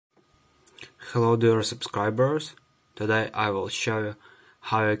Hello dear subscribers, today I will show you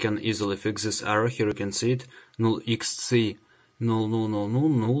how you can easily fix this error. Here you can see it,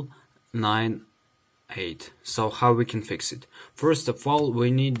 0xc0000098. So how we can fix it? First of all,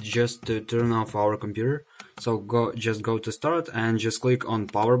 we need just to turn off our computer. So go to start and just click on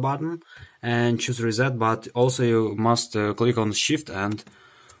power button and choose reset, but also you must click on shift, and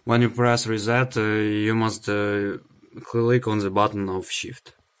when you press reset you must click on the button of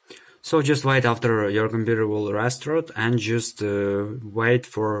shift. So just wait after your computer will restart and just wait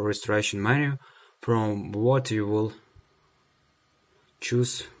for restoration menu, from what you will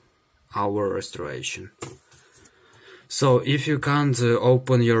choose our restoration. So if you can't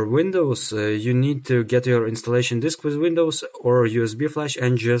open your Windows, you need to get your installation disk with Windows or USB flash,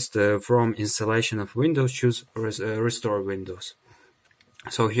 and just from installation of Windows choose restore Windows.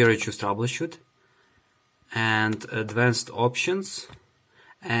 So here you choose troubleshoot and advanced options,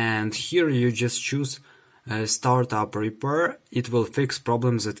 and here you just choose startup repair. It will fix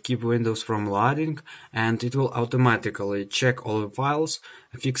problems that keep Windows from loading, and it will automatically check all the files,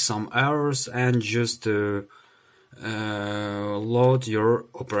 fix some errors, and just load your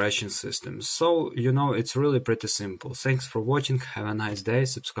operation system. So it's really pretty simple. Thanks for watching, have a nice day,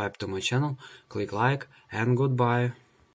 subscribe to my channel, click like, and goodbye.